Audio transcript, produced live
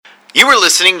You are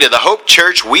listening to the Hope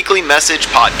Church Weekly Message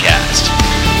Podcast.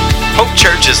 Hope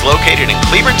Church is located in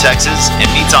Cleburne, Texas,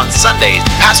 and meets on Sundays.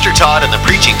 Pastor Todd and the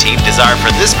preaching team desire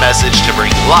for this message to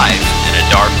bring life in a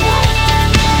dark world.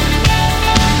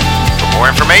 For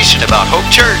more information about Hope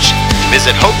Church,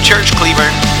 visit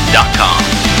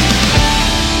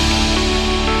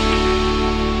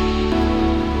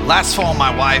hopechurchcleburne.com. Last fall,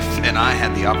 my wife and I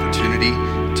had the opportunity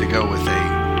to go with a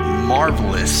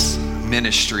marvelous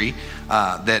ministry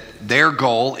that their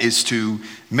goal is to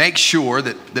make sure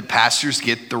that pastors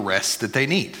get the rest that they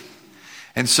need.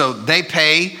 And so they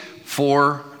pay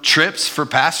for trips for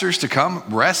pastors to come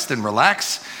rest and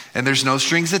relax, and there's no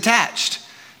strings attached.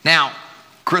 Now,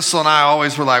 Crystal and I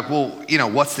always were like, well,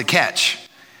 what's the catch?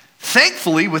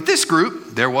 Thankfully, with this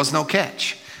group, there was no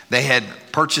catch. They had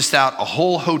purchased out a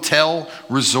whole hotel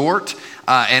resort,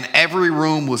 and every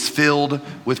room was filled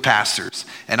with pastors.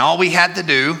 And all we had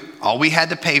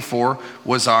to pay for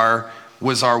was our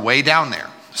way down there.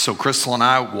 So Crystal and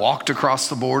I walked across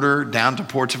the border down to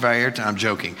Puerto Vallarta. I'm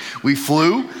joking. We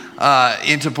flew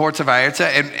into Puerto Vallarta,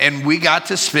 and we got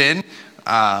to spend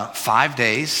 5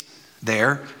 days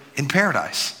there in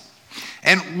paradise.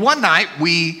 And one night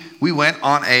we went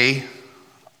on a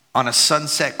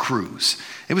sunset cruise.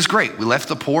 It was great. We left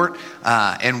the port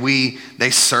and they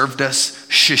served us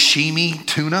sashimi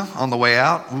tuna on the way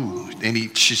out. Ooh, any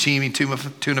sashimi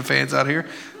tuna fans out here?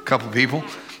 A couple people.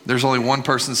 There's only one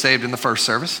person saved in the first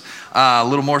service. A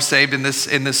little more saved in this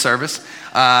service.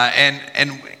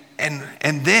 And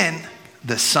then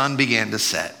the sun began to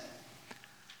set.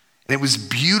 And it was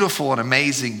beautiful and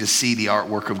amazing to see the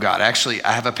artwork of God. Actually,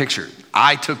 I have a picture.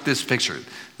 I took this picture.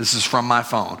 This is from my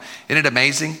phone. Isn't it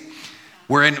amazing?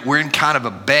 We're in kind of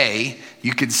a bay.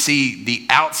 You can see the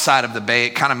outside of the bay. It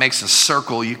kind of makes a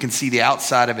circle. You can see the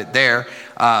outside of it there.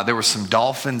 There were some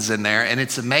dolphins in there. And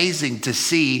it's amazing to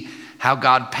see how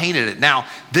God painted it. Now,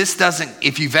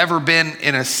 if you've ever been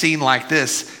in a scene like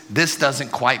this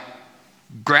doesn't quite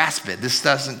grasp it. This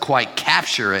doesn't quite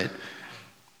capture it.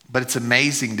 But it's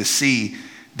amazing to see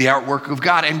the artwork of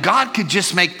God. And God could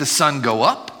just make the sun go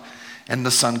up and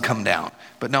the sun come down.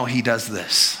 But no, he does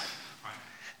this.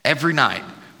 Every night,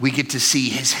 we get to see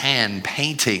his hand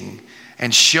painting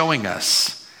and showing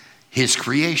us his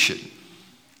creation.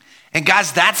 And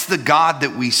guys, that's the God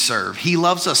that we serve. He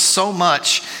loves us so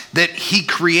much that he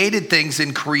created things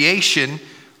in creation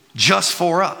just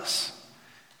for us.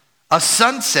 A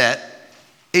sunset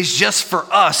is just for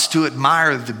us to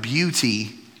admire the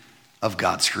beauty of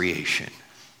God's creation.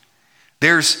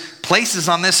 There's places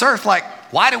on this earth like,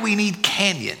 why do we need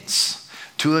canyons?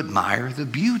 To admire the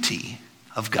beauty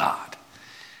of God.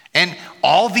 And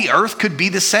all the earth could be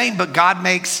the same, but God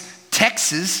makes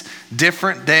Texas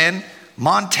different than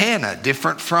Montana,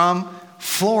 different from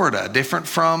Florida, different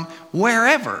from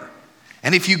wherever.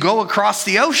 And if you go across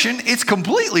the ocean, it's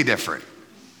completely different.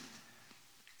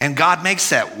 And God makes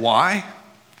that. Why?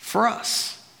 For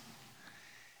us.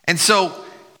 And so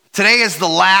today is the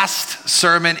last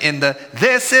sermon in the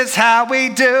This Is How We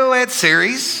Do It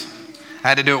series. I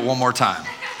had to do it one more time.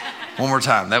 One more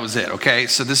time. That was it. Okay.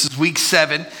 So this is week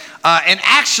 7. And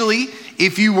actually,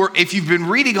 if you've been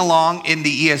reading along in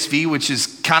the ESV, which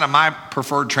is kind of my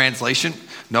preferred translation,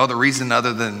 no other reason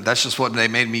other than that's just what they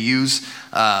made me use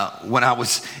when I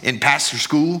was in pastor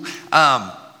school.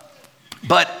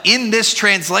 But in this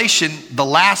translation, the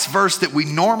last verse that we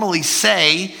normally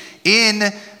say in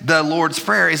the Lord's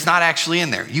Prayer is not actually in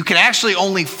there. You can actually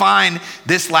only find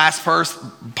this last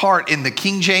part in the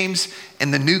King James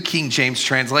and the New King James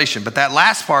translation. But that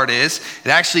last part it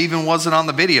actually even wasn't on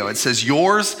the video. It says,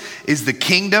 yours is the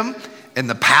kingdom and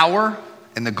the power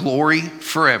and the glory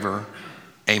forever.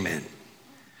 Amen.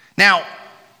 Now,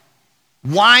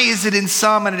 why is it in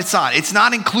some and it's not? It's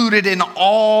not included in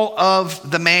all of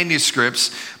the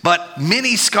manuscripts, but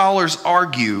many scholars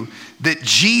argue that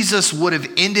Jesus would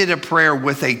have ended a prayer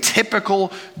with a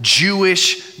typical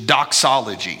Jewish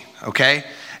doxology, okay?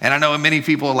 And I know many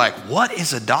people are like, what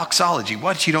is a doxology?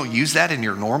 What, you don't use that in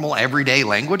your normal everyday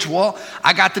language? Well,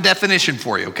 I got the definition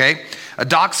for you, okay? A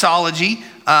doxology,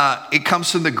 it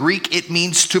comes from the Greek. It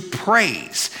means to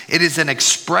praise. It is an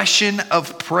expression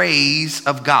of praise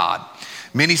of God.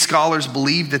 Many scholars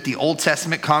believe that the Old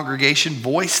Testament congregation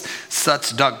voiced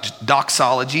such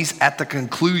doxologies at the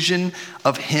conclusion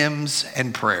of hymns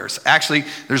and prayers. Actually,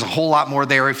 there's a whole lot more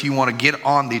there. If you want to get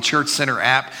on the Church Center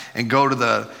app and go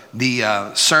to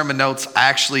the sermon notes, I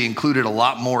actually included a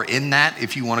lot more in that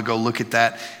if you want to go look at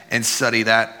that and study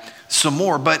that some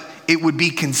more. But it would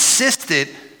be consistent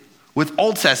with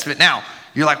Old Testament. Now,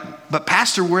 you're like, but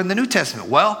Pastor, we're in the New Testament.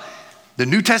 Well, the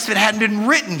New Testament hadn't been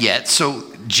written yet, so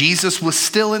Jesus was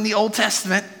still in the Old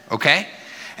Testament, okay?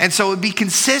 And so it would be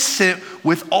consistent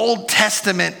with Old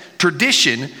Testament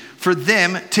tradition for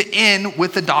them to end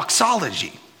with a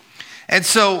doxology. And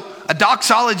so a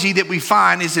doxology that we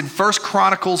find is in 1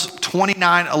 Chronicles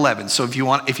 29:11. So if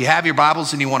you have your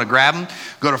Bibles and you want to grab them,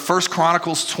 go to 1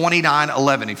 Chronicles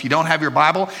 29:11. If you don't have your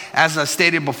Bible, as I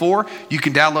stated before, you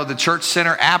can download the Church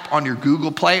Center app on your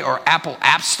Google Play or Apple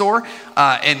App Store,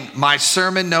 and my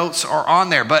sermon notes are on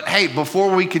there. But hey,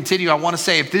 before we continue, I want to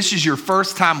say if this is your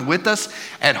first time with us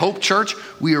at Hope Church,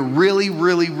 we are really,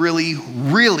 really, really,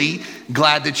 really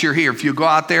glad that you're here. If you go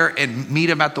out there and meet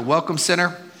them at the Welcome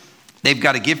Center, they've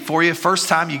got a gift for you. First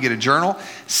time, you get a journal.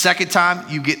 Second time,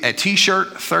 you get a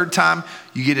t-shirt. Third time,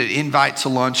 you get an invite to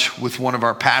lunch with one of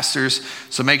our pastors.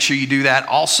 So make sure you do that.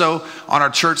 Also, on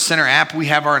our Church Center app, we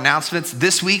have our announcements.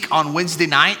 This week on Wednesday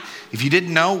night, if you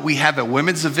didn't know, we have a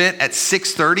women's event at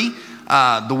 6:30.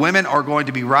 The women are going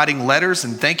to be writing letters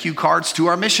and thank you cards to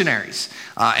our missionaries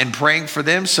and praying for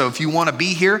them. So if you want to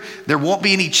be here, there won't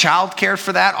be any childcare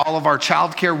for that. All of our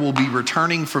childcare will be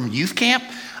returning from youth camp.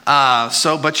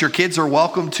 But your kids are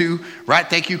welcome to write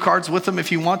thank you cards with them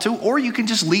if you want to, or you can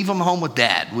just leave them home with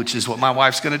dad, which is what my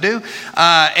wife's going to do.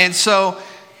 And so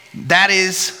that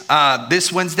is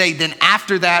this Wednesday. Then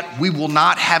after that, we will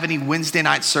not have any Wednesday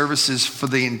night services for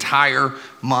the entire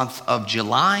month of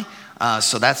July.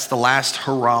 So that's the last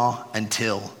hurrah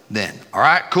until then. All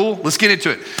right, cool. Let's get into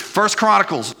it. 1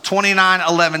 Chronicles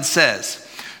 29:11 says,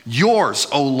 "Yours,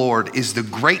 O Lord, is the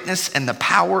greatness and the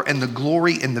power and the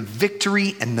glory and the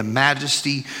victory and the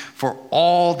majesty, for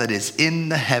all that is in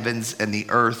the heavens and the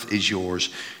earth is yours.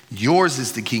 Yours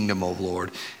is the kingdom, O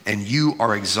Lord, and you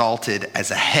are exalted as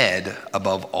a head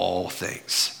above all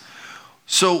things."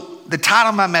 So the title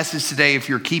of my message today, if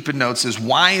you're keeping notes, is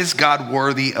 "Why is God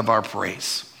worthy of our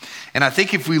praise?" And I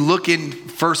think if we look in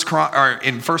 1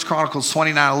 Chronicles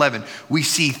 29:11, we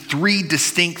see three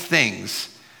distinct things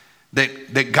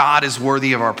that God is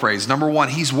worthy of our praise. Number one,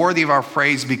 he's worthy of our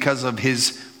praise because of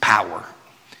his power.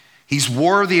 He's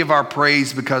worthy of our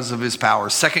praise because of his power.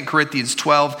 2 Corinthians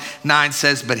 12:9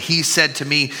 says, "But he said to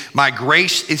me, my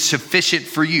grace is sufficient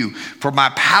for you, for my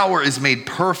power is made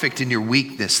perfect in your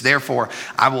weakness. Therefore,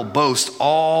 I will boast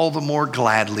all the more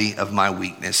gladly of my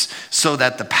weakness, so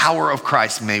that the power of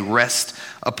Christ may rest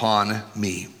upon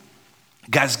me."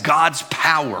 Guys, God's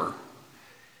power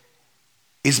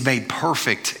is made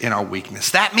perfect in our weakness.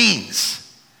 That means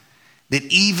that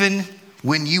even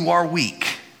when you are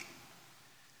weak,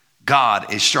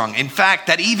 God is strong. In fact,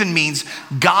 that even means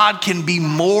God can be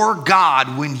more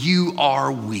God when you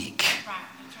are weak.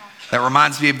 That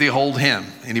reminds me of the old hymn.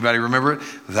 Anybody remember it?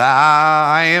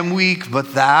 I am weak,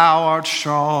 but thou art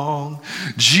strong.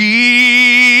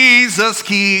 Jesus,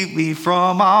 keep me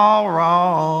from all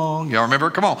wrong. Y'all remember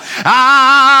it? Come on.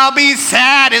 I'll be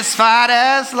satisfied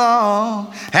as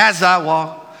long as I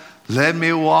walk. Let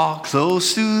me walk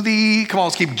close to thee. Come on,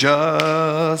 let's keep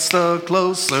just a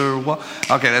closer walk.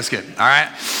 Okay, that's good. All right.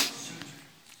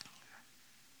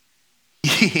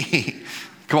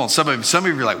 Come on, some of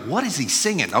you are like, what is he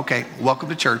singing? Okay, welcome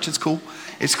to church. It's cool.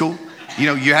 It's cool. You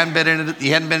know, you hadn't been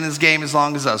in this game as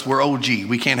long as us. We're OG.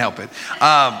 We can't help it.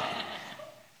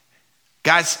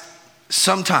 Guys,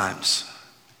 sometimes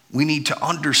we need to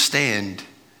understand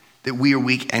that we are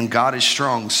weak and God is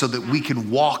strong so that we can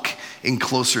walk in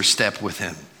closer step with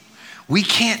him. We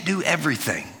can't do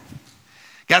everything.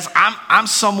 Guys, I'm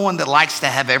someone that likes to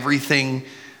have everything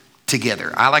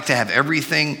together. I like to have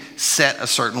everything set a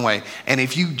certain way. And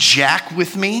if you jack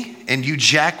with me and you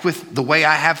jack with the way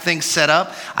I have things set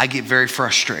up, I get very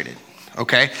frustrated.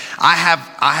 Okay? I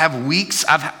have weeks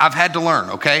I've had to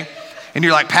learn, okay? And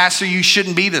you're like, "Pastor, you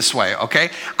shouldn't be this way." Okay?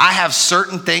 I have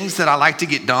certain things that I like to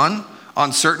get done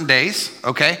on certain days,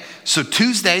 okay? So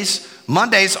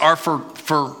Mondays are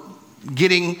for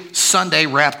getting Sunday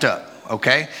wrapped up,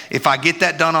 okay? If I get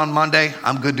that done on Monday,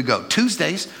 I'm good to go.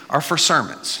 Tuesdays are for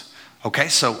sermons. Okay,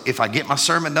 so if I get my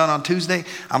sermon done on Tuesday,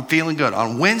 I'm feeling good.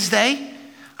 On Wednesday,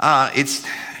 it's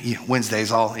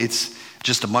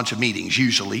just a bunch of meetings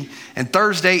usually. And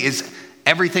Thursday is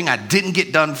everything I didn't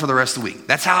get done for the rest of the week.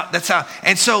 That's how.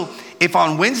 And so if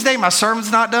on Wednesday my sermon's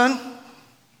not done,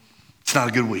 it's not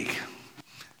a good week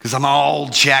because I'm all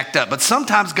jacked up. But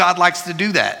sometimes God likes to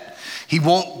do that. He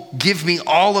won't give me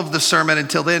all of the sermon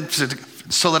until then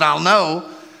so that I'll know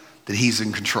that he's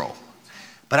in control.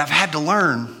 But I've had to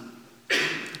learn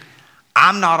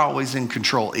I'm not always in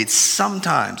control. It's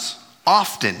sometimes,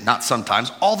 often, not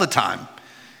sometimes, all the time,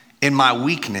 in my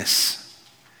weakness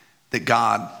that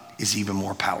God is even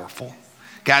more powerful.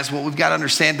 Guys, what we've got to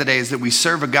understand today is that we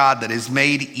serve a God that is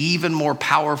made even more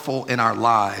powerful in our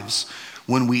lives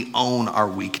when we own our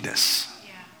weakness.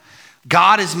 Yeah.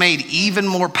 God is made even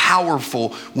more powerful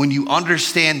when you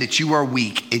understand that you are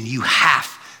weak and you have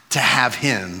to have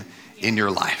him in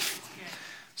your life.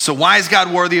 So why is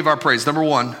God worthy of our praise? Number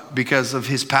one, because of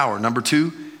his power. Number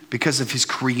two, because of his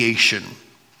creation.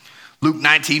 Luke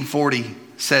 19:40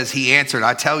 says, he answered,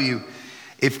 I tell you,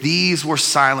 if these were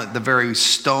silent, the very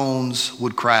stones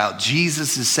would cry out.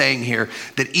 Jesus is saying here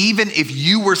that even if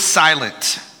you were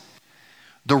silent,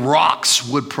 the rocks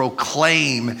would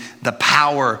proclaim the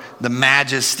power, the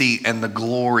majesty, and the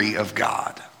glory of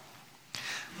God.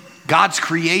 God's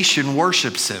creation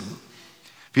worships him.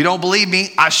 If you don't believe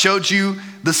me, I showed you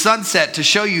the sunset to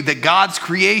show you that God's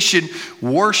creation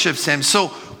worships him.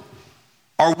 So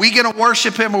are we going to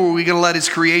worship him, or are we going to let his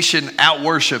creation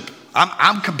out-worship?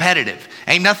 I'm competitive.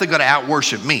 Ain't nothing going to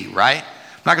out-worship me, right?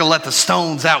 I'm not going to let the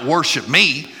stones out-worship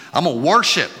me. I'm going to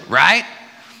worship, right?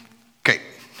 Okay,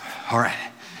 all right.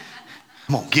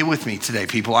 Come on, get with me today,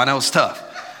 people. I know it's tough.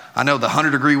 I know the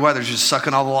 100-degree weather's just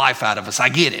sucking all the life out of us. I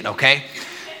get it, okay?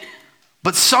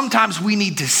 But sometimes we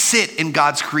need to sit in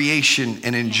God's creation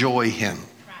and enjoy him.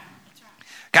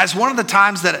 Guys, one of the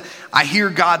times that I hear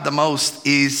God the most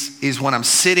is when I'm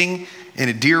sitting in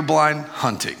a deer blind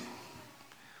hunting.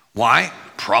 Why?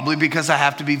 Probably because I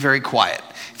have to be very quiet.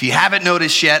 If you haven't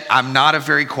noticed yet, I'm not a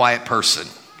very quiet person.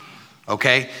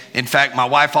 Okay? In fact, my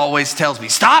wife always tells me,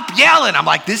 stop yelling. I'm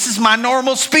like, this is my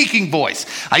normal speaking voice.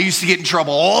 I used to get in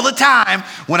trouble all the time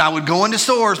when I would go into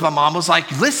stores. My mom was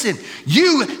like, listen,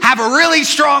 you have a really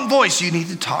strong voice. You need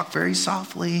to talk very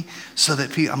softly so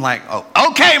that people, I'm like, oh,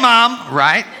 okay, mom,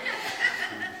 right?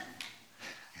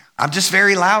 I'm just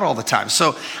very loud all the time.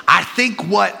 So I think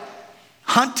what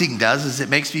hunting does is it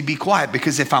makes me be quiet,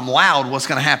 because if I'm loud, what's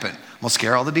going to happen? I'm going to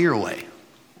scare all the deer away.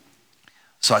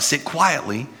 So I sit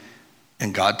quietly,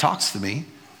 and God talks to me,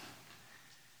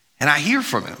 and I hear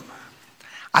from him.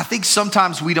 I think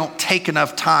sometimes we don't take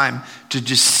enough time to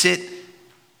just sit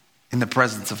in the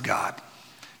presence of God,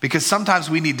 because sometimes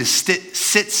we need to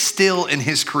sit still in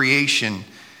his creation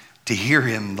to hear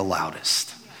him the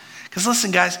loudest. Because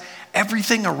listen, guys,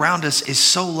 everything around us is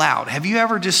so loud. Have you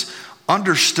ever just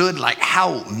understood like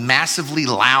how massively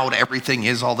loud everything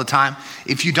is all the time?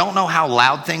 If you don't know how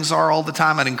loud things are all the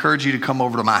time, I'd encourage you to come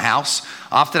over to my house.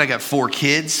 Often I got 4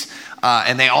 kids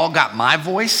and they all got my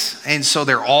voice, and so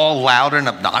they're all loud and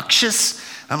obnoxious.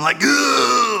 I'm like,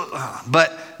 ugh,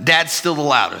 but dad's still the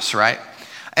loudest, right?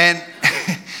 And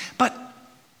but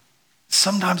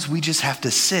sometimes we just have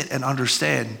to sit and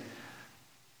understand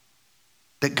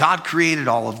that God created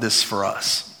all of this for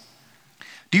us.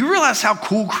 Do you realize how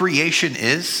cool creation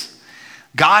is?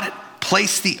 God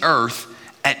placed the earth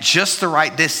at just the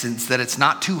right distance, that it's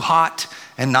not too hot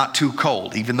and not too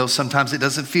cold, even though sometimes it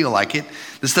doesn't feel like it.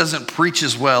 This doesn't preach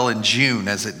as well in June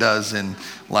as it does in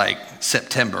like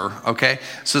September, okay?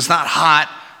 So it's not hot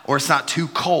or it's not too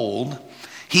cold.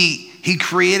 He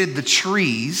created the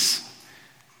trees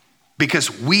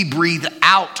because we breathe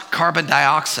out carbon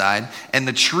dioxide, and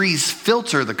the trees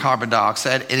filter the carbon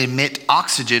dioxide and emit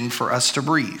oxygen for us to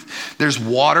breathe. There's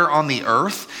water on the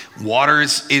earth. Water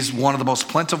is one of the most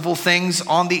plentiful things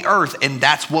on the earth, and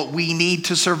that's what we need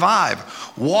to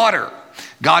survive. Water.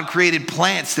 God created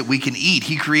plants that we can eat.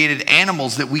 He created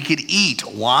animals that we could eat.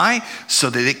 Why? So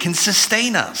that it can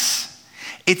sustain us.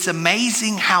 It's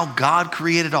amazing how God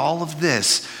created all of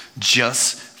this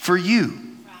just for you.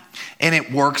 And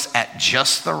it works at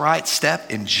just the right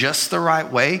step, in just the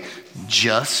right way,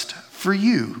 just for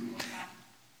you.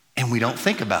 And we don't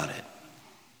think about it.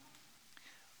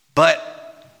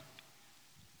 But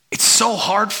it's so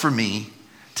hard for me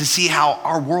to see how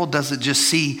our world doesn't just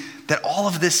see that all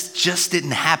of this just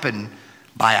didn't happen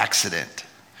by accident.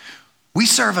 We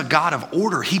serve a God of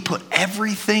order. He put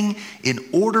everything in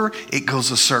order. It goes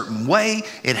a certain way.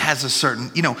 It has a certain,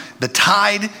 the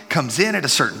tide comes in at a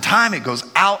certain time. It goes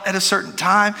out at a certain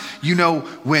time.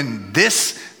 When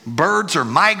birds are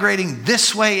migrating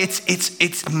this way,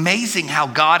 it's amazing how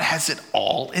God has it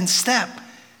all in step.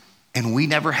 And we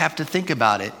never have to think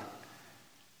about it.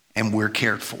 And we're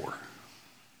cared for.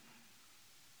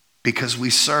 Because we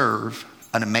serve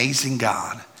an amazing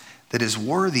God that is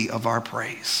worthy of our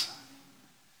praise.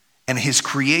 And his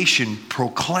creation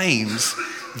proclaims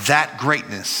that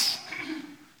greatness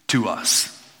to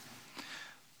us.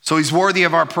 So he's worthy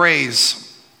of our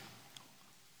praise.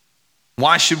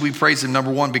 Why should we praise him?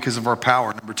 Number 1, because of our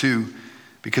power. Number 2,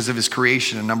 because of his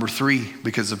creation. And number 3,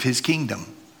 because of his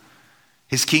kingdom.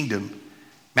 His kingdom.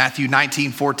 Matthew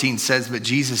 19:14 says, but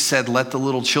Jesus said, let the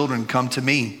little children come to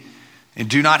me, and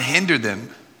do not hinder them,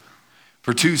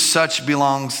 for to such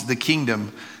belongs the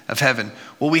kingdom of heaven.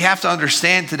 What we have to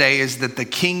understand today is that the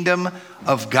kingdom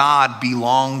of God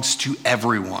belongs to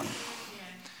everyone.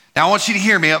 Now I want you to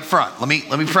hear me up front. Let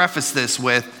me preface this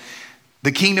with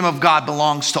the kingdom of God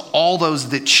belongs to all those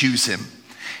that choose him.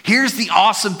 Here's the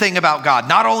awesome thing about God.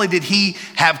 Not only did he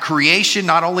have creation,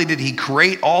 not only did he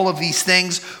create all of these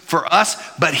things for us,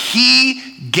 but he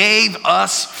gave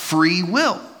us free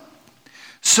will.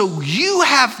 So you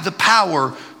have the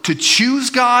power to choose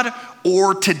God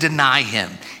or to deny him.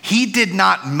 He did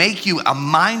not make you a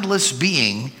mindless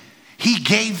being. He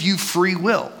gave you free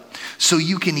will. So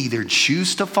you can either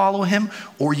choose to follow him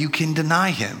or you can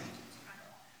deny him.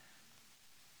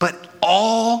 But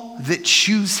all that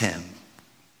choose him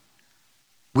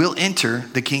will enter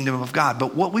the kingdom of God.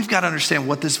 But what we've got to understand,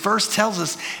 what this verse tells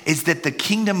us is that the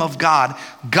kingdom of God,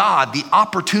 the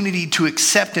opportunity to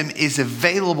accept him is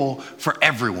available for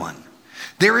everyone.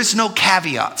 There is no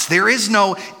caveats. There is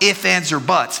no ifs, ands, or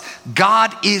buts.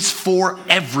 God is for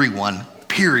everyone,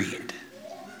 period.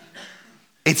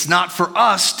 It's not for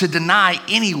us to deny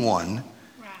anyone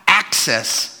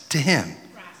access to him.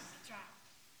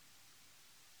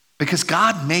 Because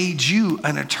God made you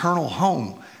an eternal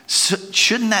home. So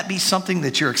shouldn't that be something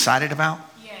that you're excited about?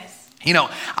 Yes. You know,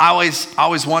 I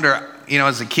always wonder,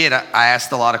 as a kid, I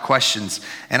asked a lot of questions.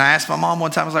 And I asked my mom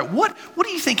one time, I was like, what do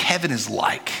you think heaven is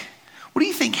like? What do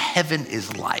you think heaven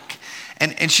is like?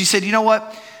 And she said, you know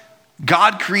what?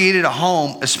 God created a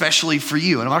home especially for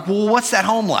you. And I'm like, well, what's that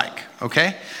home like?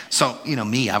 Okay. So,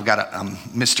 me, I'm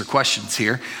Mr. Questions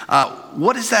here.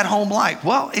 What is that home like?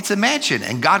 Well, it's a mansion,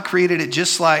 and God created it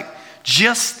just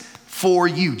for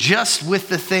you, just with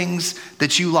the things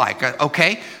that you like.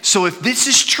 Okay. So if this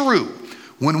is true,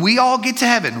 when we all get to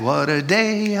heaven, what a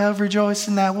day of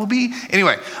rejoicing that will be.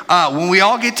 Anyway, when we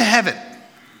all get to heaven,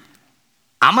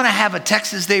 I'm going to have a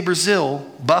Texas de Brazil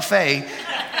buffet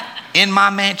in my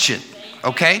mansion.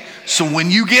 Okay. So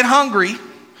when you get hungry,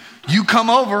 you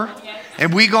come over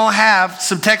and we going to have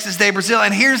some Texas de Brazil.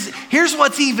 And here's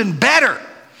what's even better.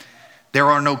 There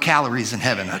are no calories in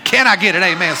heaven. Can I get an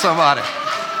amen, somebody?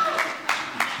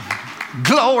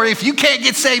 Glory. If you can't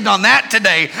get saved on that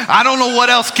today, I don't know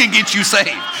what else can get you saved.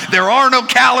 There are no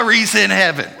calories in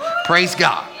heaven. Praise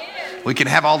God. We can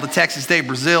have all the Texas de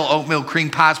Brazil oatmeal cream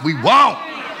pies we want.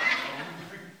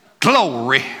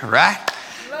 Glory, right?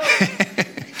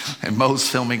 And Mo's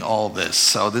filming all this,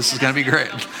 so this is going to be great.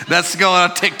 That's going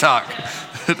on TikTok.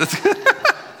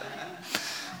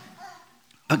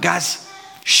 But guys,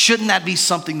 shouldn't that be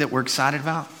something that we're excited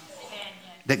about?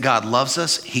 That God loves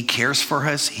us, he cares for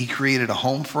us, he created a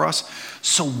home for us.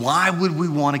 So why would we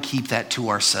want to keep that to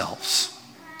ourselves?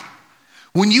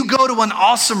 When you go to an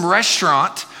awesome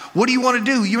restaurant, what do you want to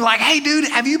do? You're like, hey dude,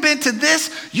 have you been to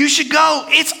this? You should go.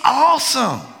 It's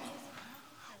awesome.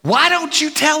 Why don't you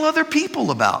tell other people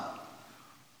about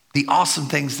the awesome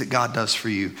things that God does for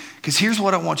you? Because here's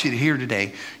what I want you to hear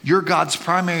today. You're God's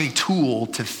primary tool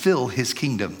to fill his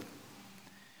kingdom.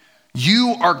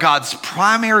 You are God's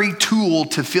primary tool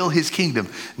to fill his kingdom.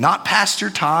 Not Pastor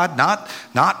Todd,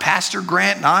 not Pastor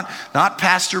Grant, not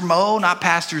Pastor Mo, not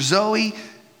Pastor Zoe.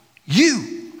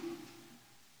 You.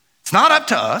 It's not up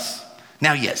to us.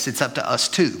 Now, yes, it's up to us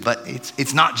too, but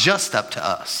it's not just up to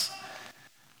us.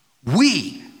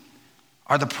 We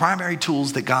are the primary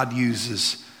tools that God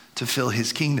uses to fill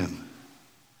his kingdom.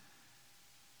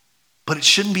 But it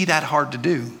shouldn't be that hard to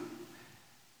do,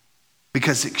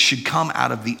 because it should come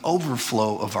out of the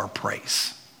overflow of our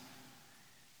praise.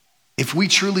 If we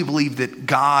truly believe that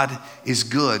God is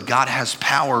good, God has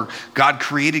power, God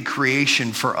created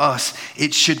creation for us,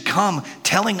 it should come,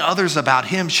 telling others about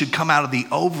him should come out of the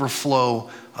overflow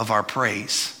of our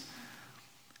praise.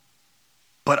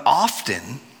 But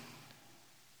often,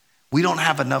 we don't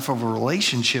have enough of a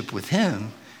relationship with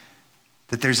him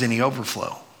that there's any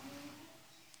overflow.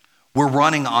 We're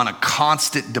running on a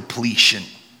constant depletion.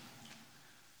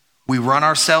 We run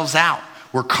ourselves out.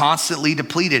 We're constantly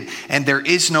depleted, and there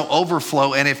is no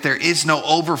overflow. And if there is no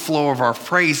overflow of our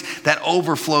praise, that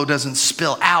overflow doesn't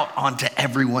spill out onto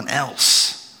everyone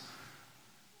else.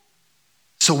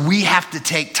 So we have to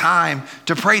take time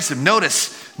to praise him.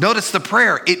 Notice the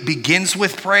prayer. It begins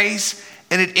with praise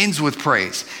and it ends with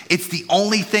praise. It's the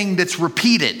only thing that's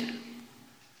repeated.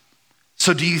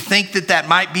 So do you think that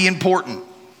might be important?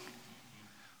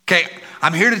 Okay,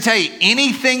 I'm here to tell you,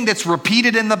 anything that's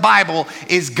repeated in the Bible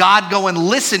is God going,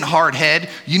 listen, hardhead,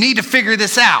 you need to figure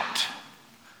this out.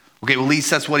 Okay, well, at least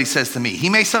that's what he says to me. He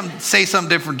may say something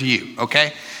different to you,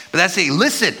 okay? But that's it.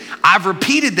 Listen, I've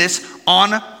repeated this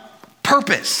on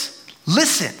purpose.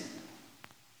 Listen.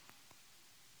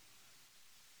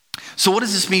 So what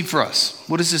does this mean for us?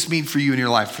 What does this mean for you in your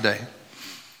life today?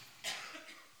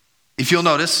 If you'll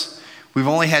notice, we've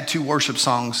only had 2 worship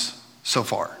songs so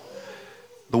far.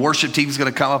 The worship team is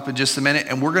going to come up in just a minute,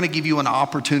 and we're going to give you an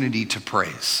opportunity to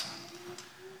praise.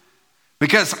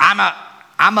 Because when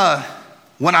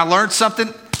I learn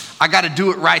something, I got to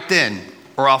do it right then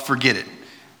or I'll forget it.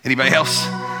 Anybody else?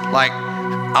 Like,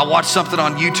 I watch something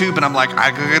on YouTube and I'm like,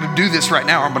 I got to do this right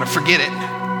now or I'm going to forget it,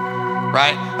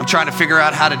 right? I'm trying to figure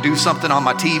out how to do something on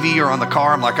my TV or on the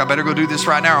car. I'm like, I better go do this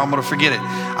right now or I'm going to forget it.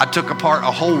 I took apart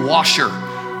a whole washer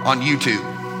on YouTube.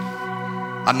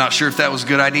 I'm not sure if that was a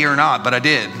good idea or not, but I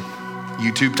did.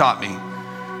 YouTube taught me.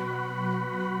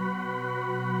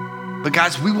 But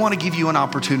guys, we want to give you an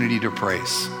opportunity to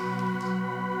praise.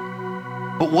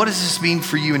 But what does this mean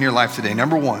for you in your life today?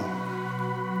 Number one,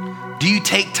 do you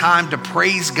take time to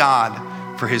praise God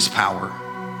for his power?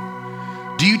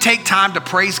 Do you take time to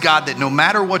praise God that no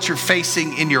matter what you're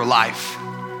facing in your life,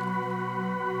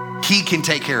 he can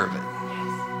take care of it?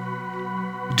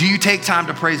 Do you take time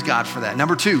to praise God for that?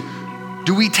 Number two,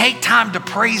 do we take time to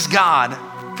praise God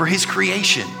for his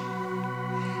creation?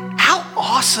 How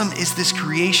awesome is this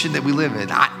creation that we live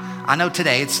in? I know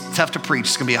today it's tough to preach.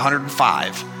 It's going to be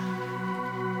 105.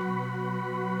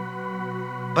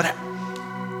 But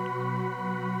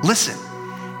listen,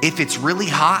 if it's really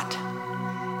hot,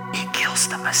 it kills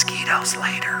the mosquitoes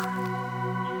later.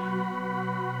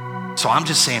 So I'm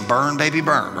just saying, burn, baby,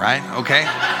 burn, right? Okay?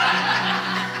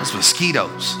 Those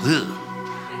mosquitoes. Ugh.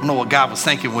 I don't know what God was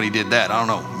thinking when he did that. I don't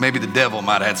know. Maybe the devil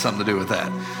might have had something to do with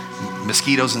that.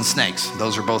 Mosquitoes and snakes.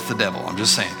 Those are both the devil. I'm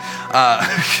just saying.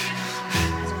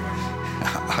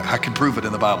 I can prove it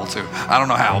in the Bible too. I don't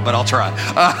know how, but I'll try.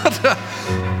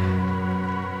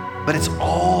 But it's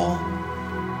all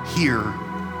here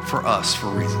for us for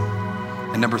a reason.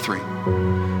 And number three,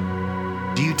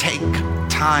 do you take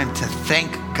time to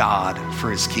thank God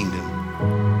for his kingdom?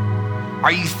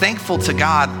 Are you thankful to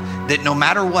God that no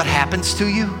matter what happens to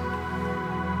you,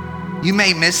 you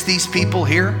may miss these people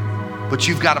here, but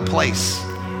you've got a place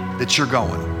that you're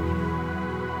going?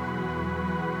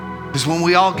 Because when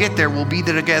we all get there, we'll be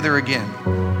there together again.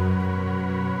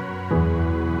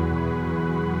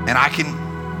 And I can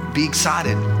be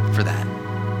excited for that.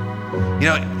 You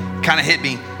know, it kind of hit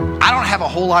me. I don't have a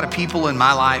whole lot of people in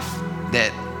my life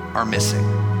that are missing.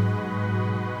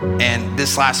 And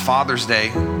this last Father's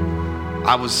Day,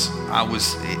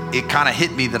 it kind of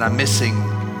hit me that I'm missing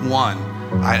one.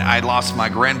 I lost my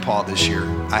grandpa this year.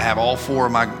 I have all four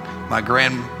of my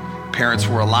grandparents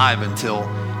were alive until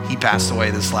he passed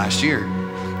away this last year.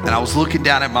 And I was looking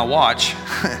down at my watch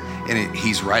and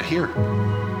he's right here.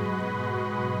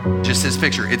 Just his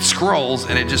picture. It scrolls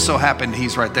and it just so happened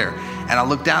he's right there. And I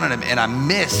looked down at him and I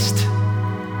missed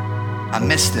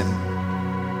him.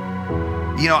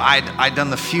 You know, I'd done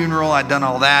the funeral, I'd done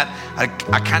all that. I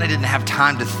kind of didn't have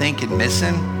time to think and miss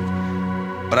him.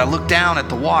 But I looked down at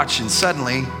the watch and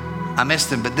suddenly I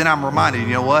missed him. But then I'm reminded,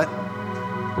 you know what?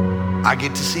 I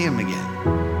get to see him again.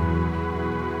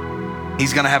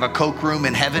 He's going to have a Coke room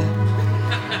in heaven.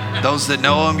 Those that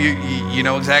know him, you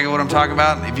know exactly what I'm talking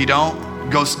about. If you don't,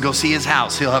 go see his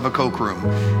house. He'll have a Coke room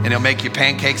and he'll make you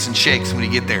pancakes and shakes when you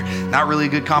get there. Not really a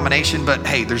good combination, but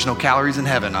hey, there's no calories in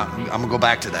heaven. I'm going to go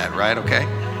back to that, right? Okay.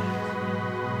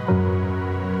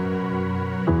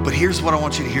 But here's what I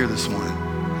want you to hear this morning.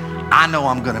 I know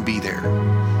I'm going to be there.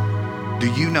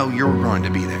 Do you know you're going to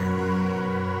be there?